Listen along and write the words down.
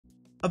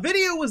A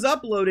video was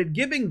uploaded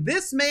giving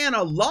this man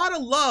a lot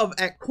of love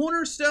at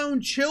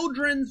Cornerstone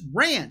Children's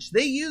Ranch.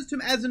 They used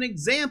him as an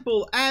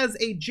example as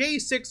a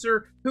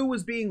J6er who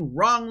was being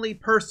wrongly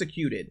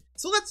persecuted.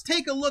 So let's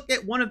take a look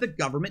at one of the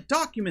government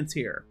documents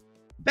here.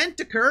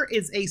 Bentaker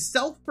is a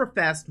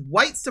self-professed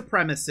white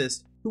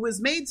supremacist who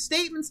has made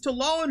statements to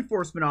law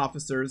enforcement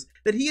officers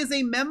that he is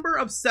a member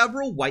of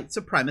several white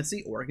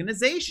supremacy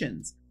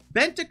organizations.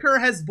 Bentaker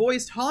has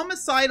voiced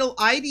homicidal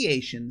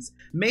ideations,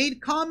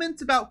 made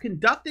comments about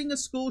conducting a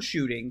school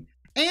shooting,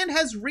 and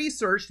has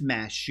researched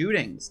mass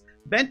shootings.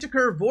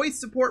 Bentaker voiced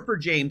support for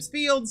James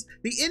Fields,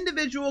 the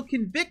individual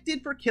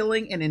convicted for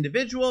killing an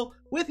individual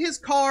with his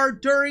car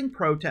during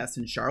protests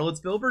in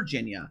Charlottesville,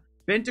 Virginia.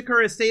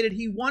 Bentaker has stated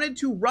he wanted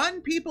to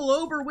run people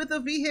over with a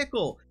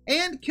vehicle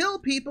and kill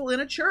people in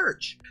a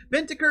church.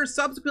 Bentaker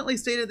subsequently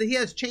stated that he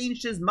has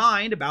changed his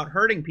mind about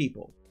hurting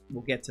people.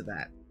 We'll get to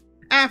that.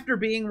 After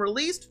being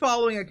released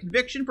following a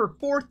conviction for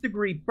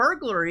fourth-degree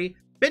burglary,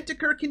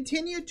 Bentaker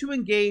continued to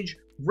engage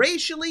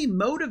racially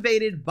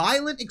motivated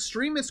violent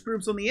extremist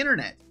groups on the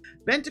internet.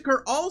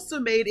 Bentaker also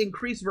made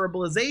increased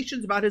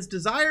verbalizations about his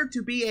desire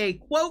to be a,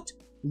 quote,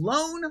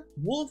 lone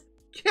wolf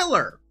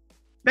killer.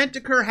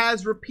 Bentaker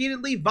has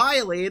repeatedly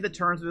violated the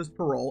terms of his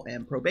parole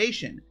and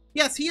probation.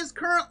 Yes, he is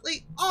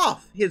currently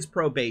off his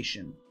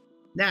probation.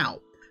 Now,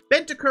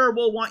 Bentaker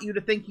will want you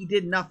to think he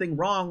did nothing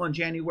wrong on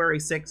January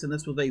 6th and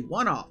this was a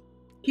one-off.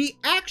 He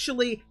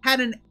actually had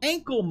an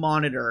ankle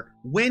monitor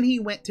when he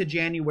went to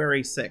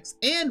January 6th,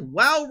 and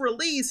while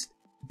released,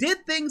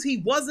 did things he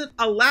wasn't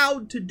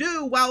allowed to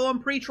do while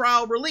on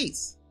pretrial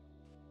release.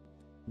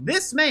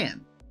 This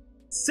man,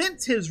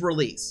 since his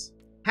release,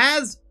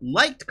 has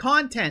liked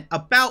content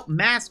about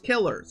mass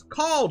killers,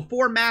 called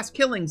for mass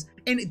killings,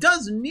 and it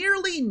does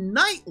nearly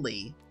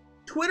nightly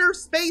Twitter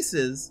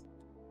spaces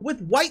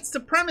with white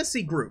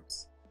supremacy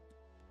groups.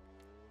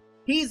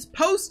 He's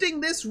posting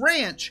this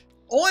ranch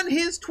on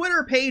his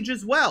Twitter page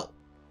as well.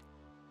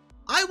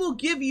 I will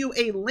give you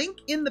a link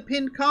in the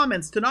pinned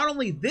comments to not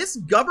only this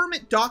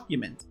government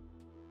document,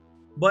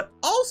 but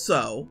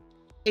also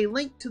a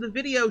link to the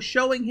video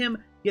showing him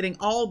getting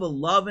all the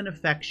love and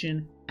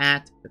affection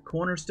at the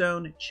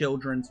Cornerstone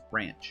Children's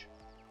Ranch.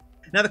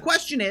 Now the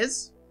question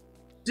is,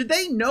 did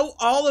they know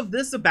all of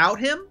this about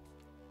him?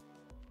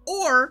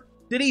 Or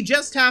did he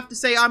just have to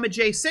say, I'm a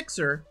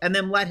J6er, and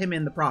then let him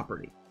in the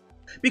property?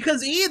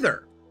 Because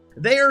either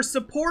they are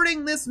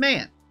supporting this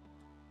man,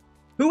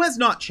 who has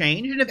not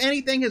changed, and if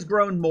anything has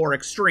grown more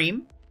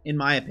extreme, in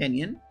my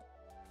opinion,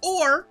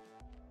 or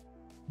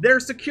their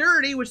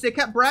security, which they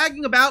kept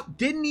bragging about,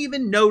 didn't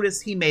even notice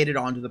he made it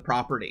onto the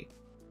property.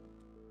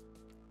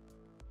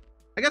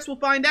 I guess we'll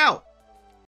find out.